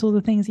suppose it's all the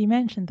things you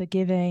mentioned, the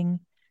giving,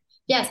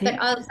 Yes, but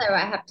the also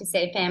I have to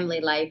say, family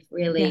life yeah,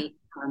 really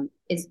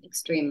is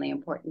extremely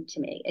important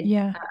to me.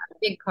 yeah, A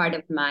big part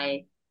of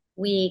my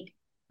week,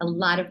 a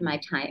lot of my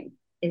time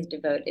is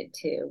devoted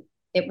to.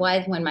 It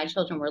was when my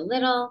children were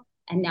little,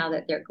 and now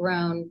that they're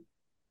grown,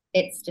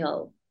 it's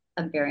still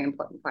a very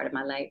important part of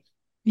my life.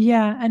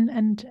 yeah,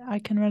 and I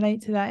can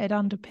relate to that. It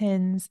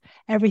underpins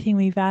everything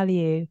we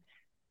value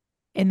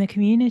in the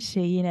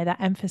community, that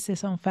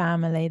emphasis on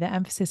family, that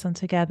emphasis on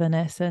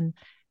togetherness. And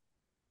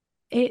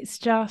it's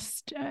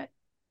just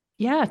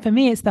yeah, for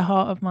me it's the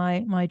heart of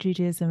my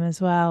Judaism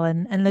as well.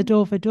 And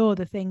Lador Vador,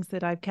 the things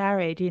that I've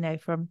carried,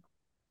 from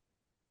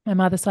my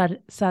mother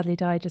sadly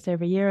died just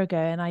over a year ago,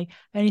 and I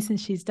only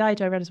since she's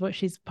died I realized what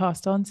she's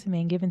passed on to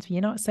me and given to me.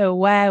 You're not so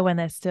aware when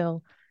they're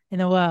still in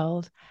the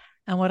world,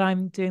 and what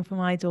I'm doing for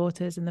my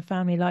daughters and the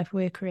family life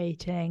we're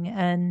creating,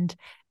 and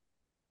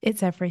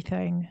it's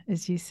everything,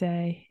 as you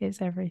say,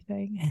 it's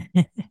everything.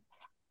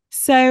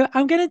 So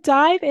I'm going to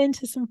dive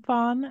into some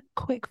fun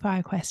quick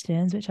fire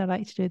questions, which I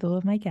like to do with all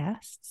of my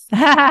guests.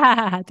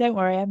 Don't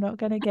worry, I'm not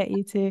going to get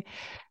you to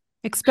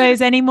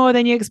expose any more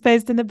than you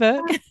exposed in the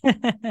book.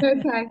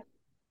 Okay.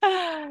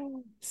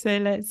 So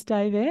let's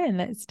dive in.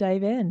 Let's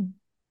dive in.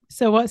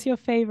 So, what's your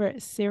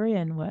favorite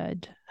Syrian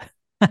word?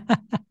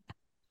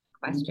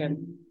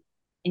 Question.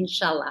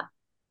 Inshallah.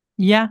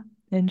 Yeah,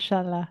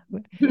 inshallah,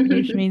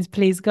 which means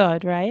please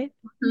God, right?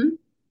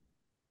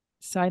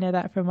 So I know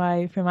that from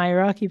my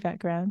Iraqi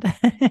background.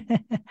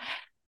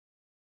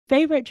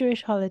 Favorite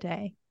Jewish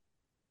holiday?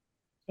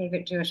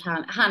 Favorite Jewish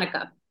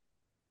Hanukkah.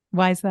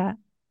 Why is that?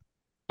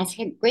 I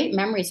had great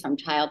memories from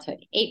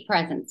childhood. Eight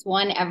presents,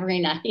 one every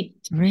night.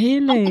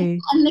 Really?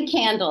 And the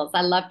candles.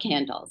 I love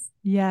candles.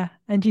 Yeah.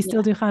 And do you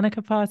still Yeah. do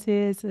Hanukkah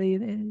parties for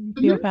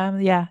your Hmm.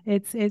 family? Yeah,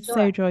 it's so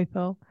Sure.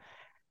 joyful.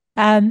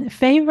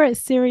 Favorite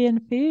Syrian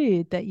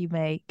food that you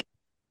make?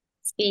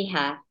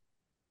 Spiha,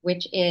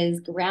 which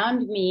is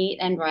ground meat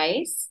and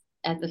rice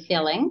as a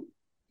filling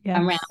Yes.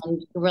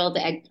 around grilled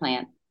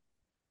eggplant.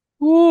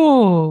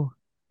 Ooh.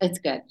 It's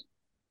good.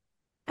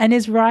 And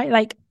is rice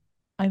like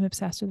I'm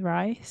obsessed with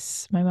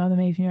rice. My mother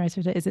made me rice.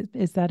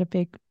 Is that a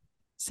big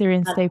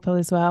Syrian Uh, staple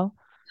as well?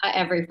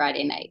 every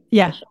Friday night for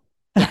Yeah. sure.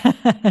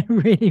 Yeah.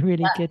 Really,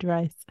 really Yeah. good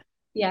rice.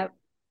 Yeah.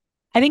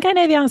 I think I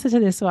know the answer to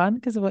this one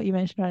because of what you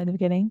mentioned right in the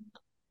beginning.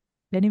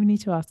 Don't even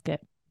need to ask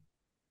it,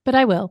 but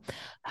I will.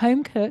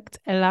 Home cooked,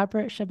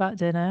 elaborate Shabbat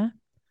dinner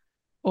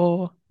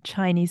or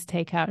Chinese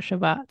takeout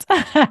Shabbat?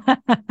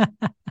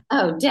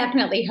 Oh,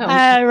 definitely home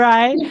cooked.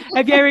 Right.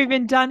 Have you ever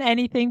even done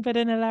anything but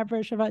an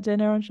elaborate Shabbat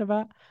dinner on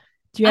Shabbat?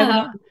 Do you ever Um,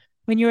 not?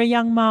 When you were a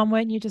young mom,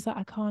 weren't you just like,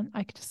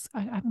 I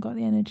haven't got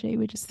the energy.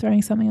 We're just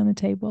throwing something on the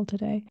table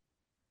today.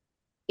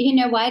 you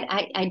know what?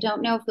 I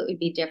don't know if it would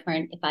be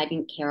different if I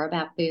didn't care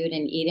about food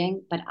and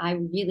eating, but I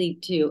really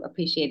do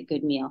appreciate a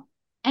good meal.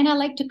 And I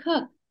like to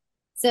cook.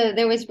 So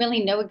there was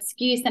really no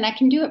excuse, and I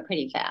can do it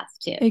pretty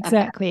fast too. I've got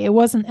Exactly. It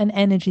wasn't an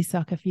energy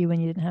sucker for you when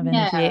you didn't have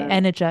energy. It no,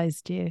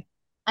 energized you.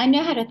 I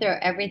know how to throw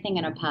everything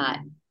in a pot.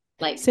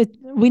 Like, So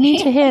we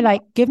need to hear,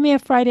 like, give me a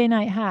Friday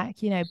night hack,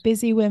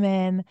 busy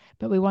women,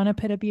 but we want to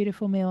put a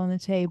beautiful meal on the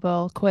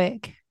table.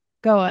 Quick.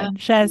 Go on,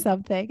 share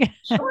something.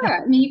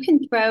 sure. I mean, you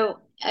can throw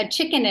a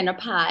chicken in a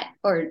pot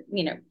or,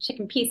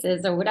 chicken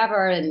pieces or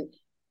whatever, and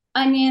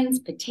onions,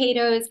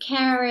 potatoes,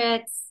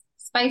 carrots,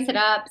 spice it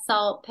up,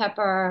 salt,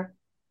 pepper.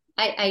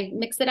 I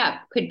mix it up.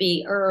 Could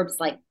be herbs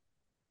like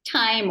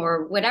thyme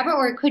or whatever,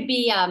 or it could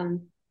be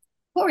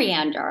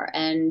coriander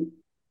and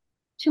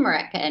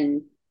turmeric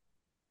and,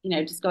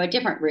 just go a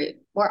different route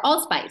or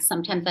allspice.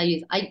 Sometimes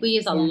we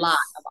use a lot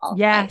Yes. of allspice.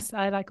 Yes.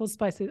 I like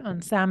allspice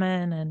on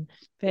salmon and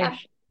Yep.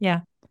 fish.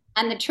 Yeah.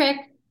 And the trick,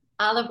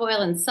 olive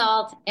oil and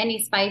salt,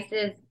 any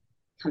spices,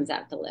 comes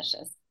out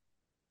delicious.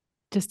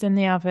 Just in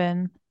the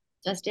oven.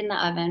 Just in the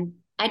oven.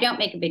 I don't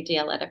make a big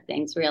deal out of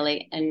things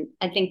really. And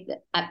I think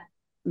that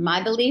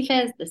my belief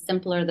is the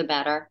simpler, the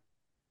better.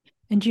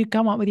 And do you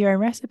come up with your own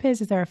recipes?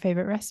 Is there a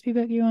favorite recipe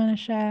book you want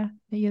to share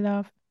that you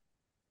love?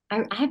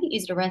 I haven't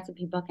used a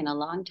recipe book in a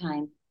long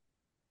time.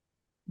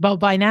 Well,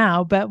 by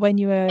now, but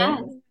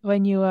Yes.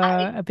 when you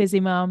I, were a busy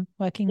mom,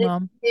 working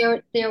mom.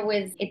 there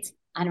was,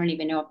 I don't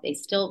even know if they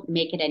still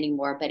make it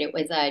anymore, but it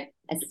was a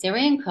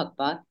Syrian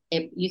cookbook.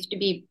 It used to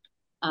be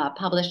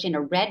published in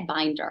a red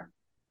binder,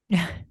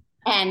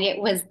 and it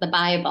was the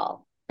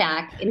Bible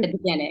back in the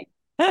beginning.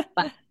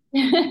 But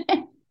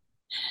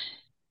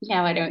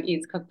now I don't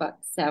use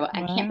cookbooks, so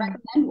I can't Wow.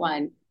 recommend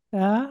one.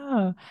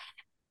 Oh,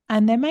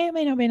 and there may or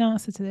may not be an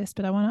answer to this,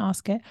 but I want to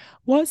ask it.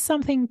 What's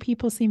something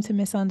people seem to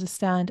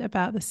misunderstand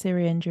about the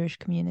Syrian Jewish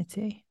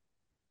community?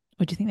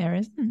 Or do you think there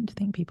isn't? Do you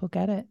think people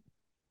get it?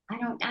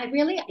 I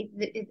really,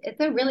 it's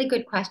a really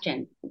good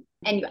question.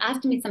 And you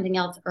asked me something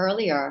else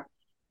earlier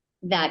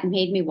that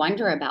made me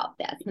wonder about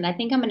this. And I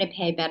think I'm going to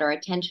pay better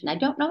attention. I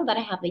don't know that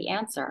I have the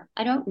answer.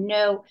 I don't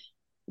know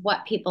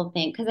what people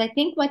think, because I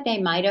think what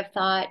they might have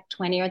thought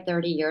 20 or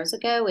 30 years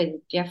ago is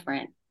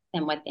different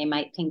than what they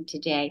might think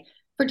today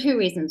for two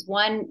reasons.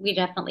 One, we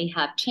definitely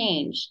have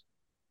changed,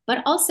 but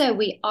also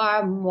we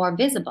are more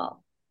visible.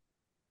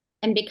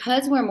 And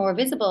because we're more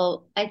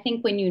visible, I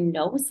think when you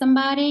know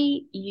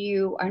somebody,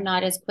 you are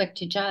not as quick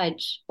to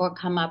judge or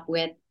come up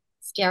with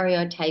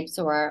stereotypes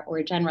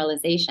or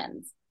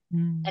generalizations.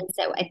 Mm. And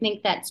so I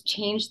think that's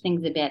changed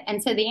things a bit.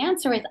 And so the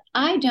answer is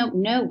I don't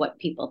know what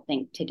people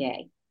think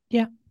today,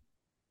 Yeah.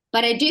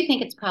 but I do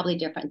think it's probably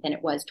different than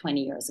it was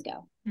 20 years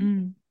ago.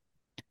 Mm.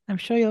 I'm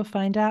sure you'll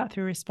find out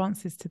through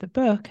responses to the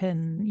book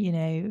and,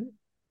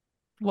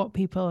 what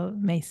people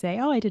may say.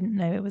 Oh, I didn't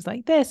know it was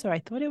like this, or I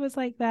thought it was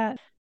like that.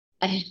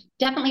 I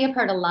definitely have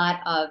heard a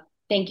lot of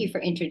thank you for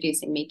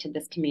introducing me to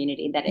this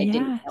community that I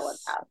didn't know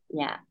Yes. about.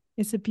 Yeah.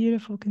 It's a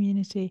beautiful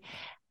community.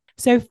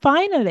 So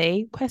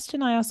finally,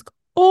 question I ask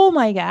all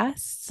my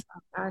guests.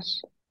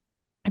 Gosh.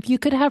 If you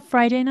could have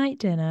Friday night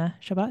dinner,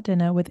 Shabbat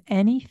dinner, with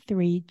any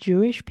three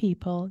Jewish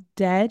people,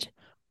 dead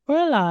or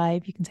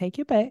alive, you can take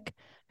your pick.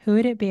 Who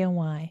would it be and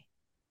why?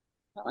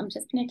 Well, I'm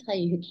just going to tell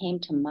you who came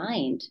to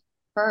mind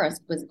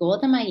first was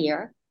Golda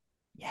Meir,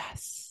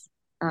 Yes.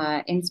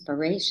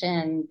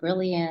 inspiration,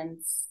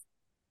 brilliance,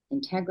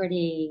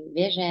 integrity,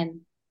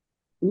 vision.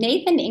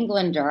 Nathan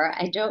Englander,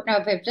 I don't know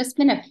if I've just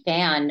been a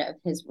fan of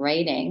his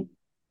writing.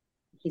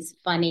 He's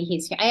funny.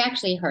 I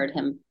actually heard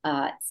him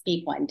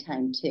speak one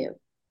time too.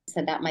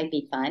 So that might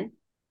be fun.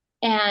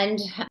 And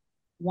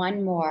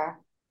one more,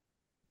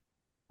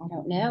 I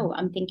don't know.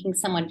 I'm thinking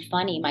someone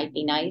funny might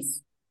be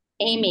nice.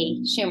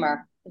 Amy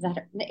Schumer. Is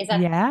that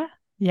Yeah.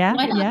 Yeah.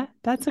 why not? Yeah.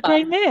 That's It's a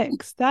great fun.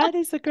 mix. That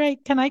is a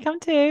great. Can I come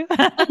too?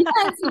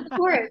 Yes, of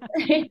course.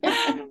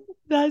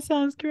 That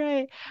sounds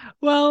great.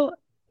 Well,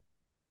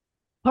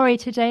 Corie,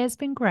 today has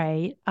been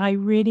great. I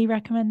really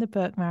recommend the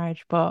book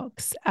Marriage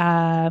Box.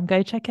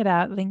 Go check it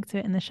out. Link to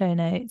it in the show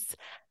notes.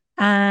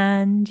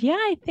 And yeah,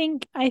 I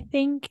think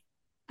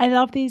I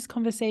love these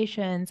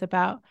conversations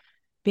about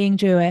being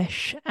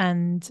Jewish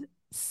and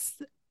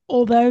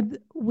although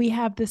we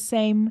have the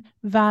same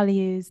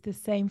values, the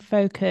same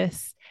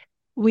focus,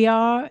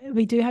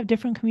 we do have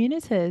different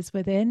communities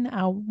within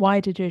our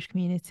wider Jewish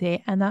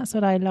community, and that's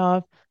what I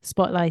love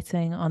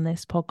spotlighting on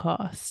this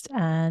podcast.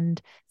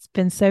 And it's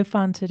been so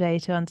fun today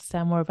to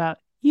understand more about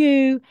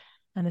you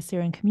and the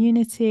Syrian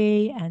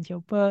community and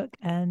your book.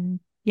 And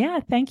yeah,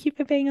 thank you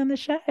for being on the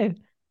show.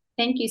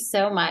 Thank you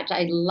so much.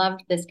 I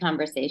loved this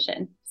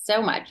conversation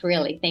so much,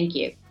 really. Thank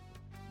you.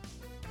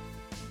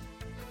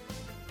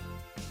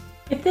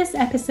 If this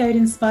episode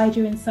inspired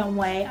you in some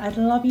way, I'd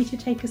love you to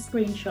take a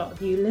screenshot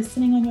of you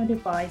listening on your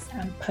device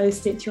and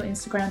post it to your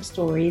Instagram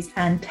stories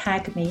and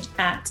tag me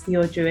at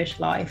Your Jewish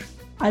Life.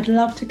 I'd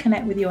love to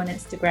connect with you on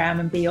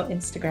Instagram and be your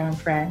Instagram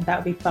friend.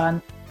 That would be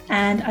fun.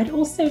 And I'd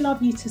also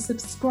love you to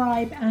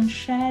subscribe and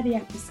share the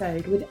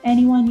episode with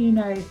anyone you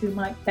know who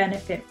might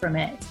benefit from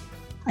it.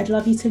 I'd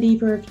love you to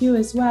leave a review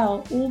as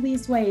well. All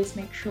these ways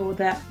make sure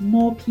that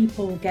more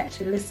people get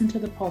to listen to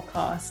the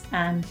podcast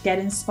and get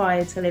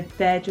inspired to live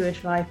their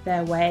Jewish life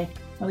their way,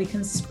 and we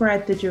can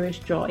spread the Jewish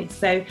joy.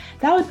 So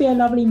that would be a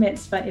lovely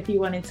mitzvah if you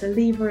wanted to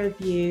leave a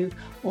review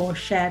or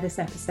share this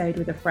episode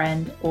with a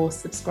friend or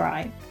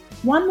subscribe.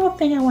 One more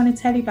thing I want to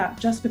tell you about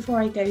just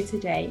before I go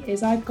today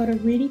is I've got a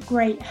really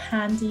great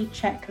handy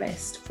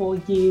checklist for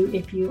you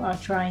if you are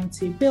trying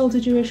to build a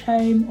Jewish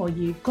home, or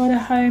you've got a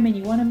home and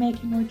you want to make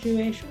it more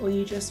Jewish, or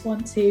you just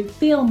want to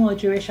feel more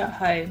Jewish at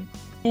home.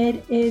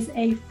 It is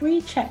a free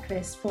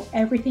checklist for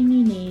everything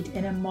you need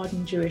in a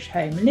modern Jewish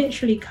home,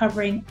 literally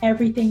covering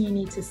everything you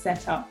need to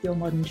set up your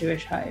modern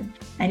Jewish home.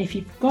 And if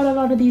you've got a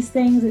lot of these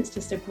things, it's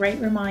just a great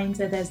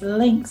reminder. There's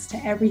links to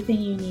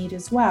everything you need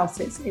as well,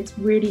 so it's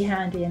really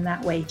handy in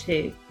that way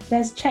too.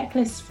 There's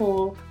checklists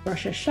for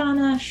Rosh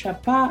Hashanah,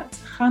 Shabbat,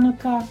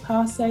 Hanukkah,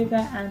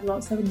 Passover, and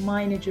lots of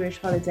minor Jewish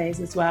holidays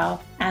as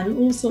well, and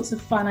all sorts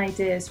of fun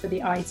ideas for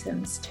the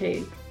items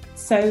too.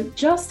 So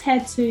just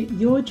head to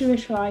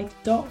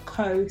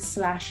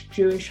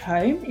yourjewishlife.co/Jewish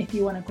home if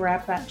you want to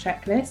grab that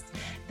checklist.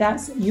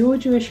 That's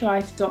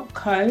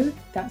yourjewishlife.co,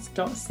 that's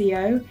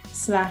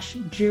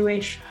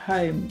 .co/Jewish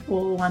home,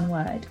 all one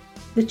word.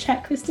 The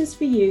checklist is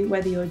for you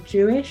whether you're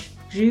Jewish,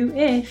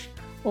 Jewish,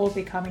 or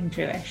becoming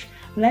Jewish.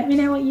 Let me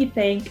know what you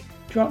think.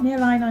 Drop me a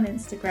line on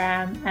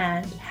Instagram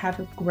and have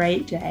a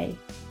great day.